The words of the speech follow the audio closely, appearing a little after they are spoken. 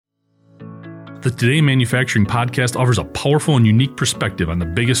The Today Manufacturing podcast offers a powerful and unique perspective on the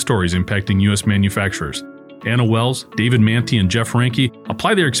biggest stories impacting U.S. manufacturers. Anna Wells, David Manti, and Jeff Ranke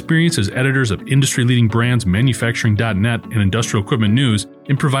apply their experience as editors of industry-leading brands Manufacturing.net and Industrial Equipment News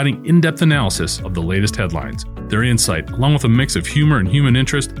in providing in-depth analysis of the latest headlines. Their insight, along with a mix of humor and human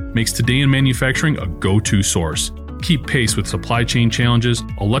interest, makes Today in Manufacturing a go-to source. Keep pace with supply chain challenges,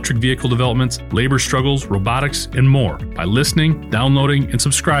 electric vehicle developments, labor struggles, robotics, and more by listening, downloading, and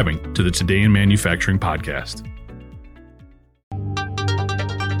subscribing to the Today in Manufacturing podcast.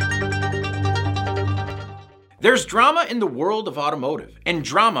 There's drama in the world of automotive, and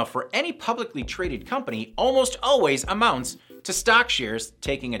drama for any publicly traded company almost always amounts to stock shares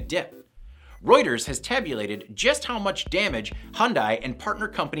taking a dip. Reuters has tabulated just how much damage Hyundai and partner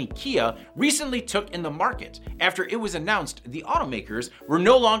company Kia recently took in the market after it was announced the automakers were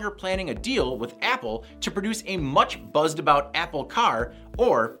no longer planning a deal with Apple to produce a much buzzed about Apple car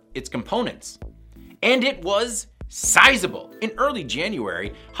or its components. And it was sizable. In early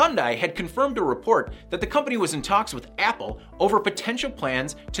January, Hyundai had confirmed a report that the company was in talks with Apple over potential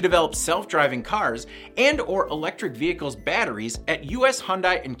plans to develop self-driving cars and/or electric vehicles batteries at US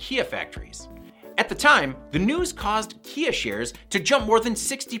Hyundai and Kia factories. At the time, the news caused Kia shares to jump more than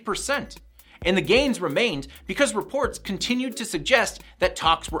 60%, and the gains remained because reports continued to suggest that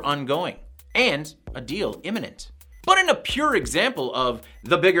talks were ongoing and a deal imminent. But in a pure example of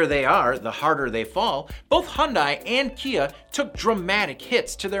the bigger they are, the harder they fall, both Hyundai and Kia took dramatic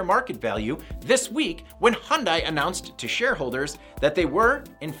hits to their market value this week when Hyundai announced to shareholders that they were,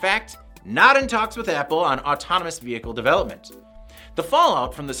 in fact, not in talks with Apple on autonomous vehicle development. The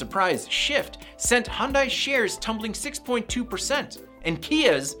fallout from the surprise shift sent Hyundai shares tumbling 6.2% and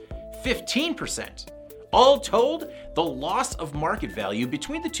Kia's 15%. All told, the loss of market value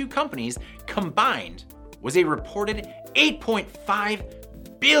between the two companies combined was a reported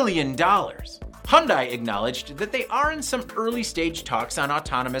 $8.5 billion. Hyundai acknowledged that they are in some early stage talks on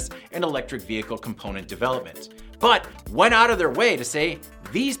autonomous and electric vehicle component development, but went out of their way to say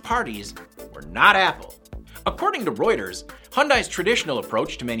these parties were not Apple. According to Reuters, Hyundai's traditional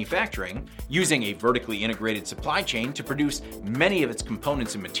approach to manufacturing, using a vertically integrated supply chain to produce many of its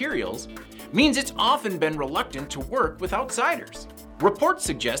components and materials, means it's often been reluctant to work with outsiders. Reports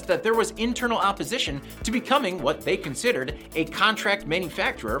suggest that there was internal opposition to becoming what they considered a contract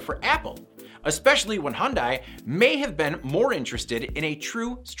manufacturer for Apple, especially when Hyundai may have been more interested in a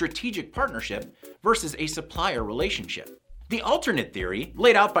true strategic partnership versus a supplier relationship. The alternate theory,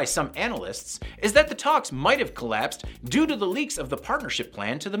 laid out by some analysts, is that the talks might have collapsed due to the leaks of the partnership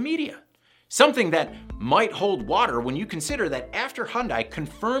plan to the media. Something that might hold water when you consider that after Hyundai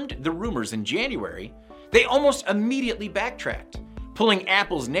confirmed the rumors in January, they almost immediately backtracked, pulling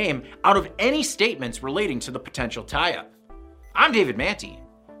Apple's name out of any statements relating to the potential tie-up. I'm David Manti.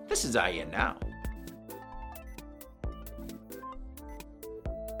 This is IEN Now.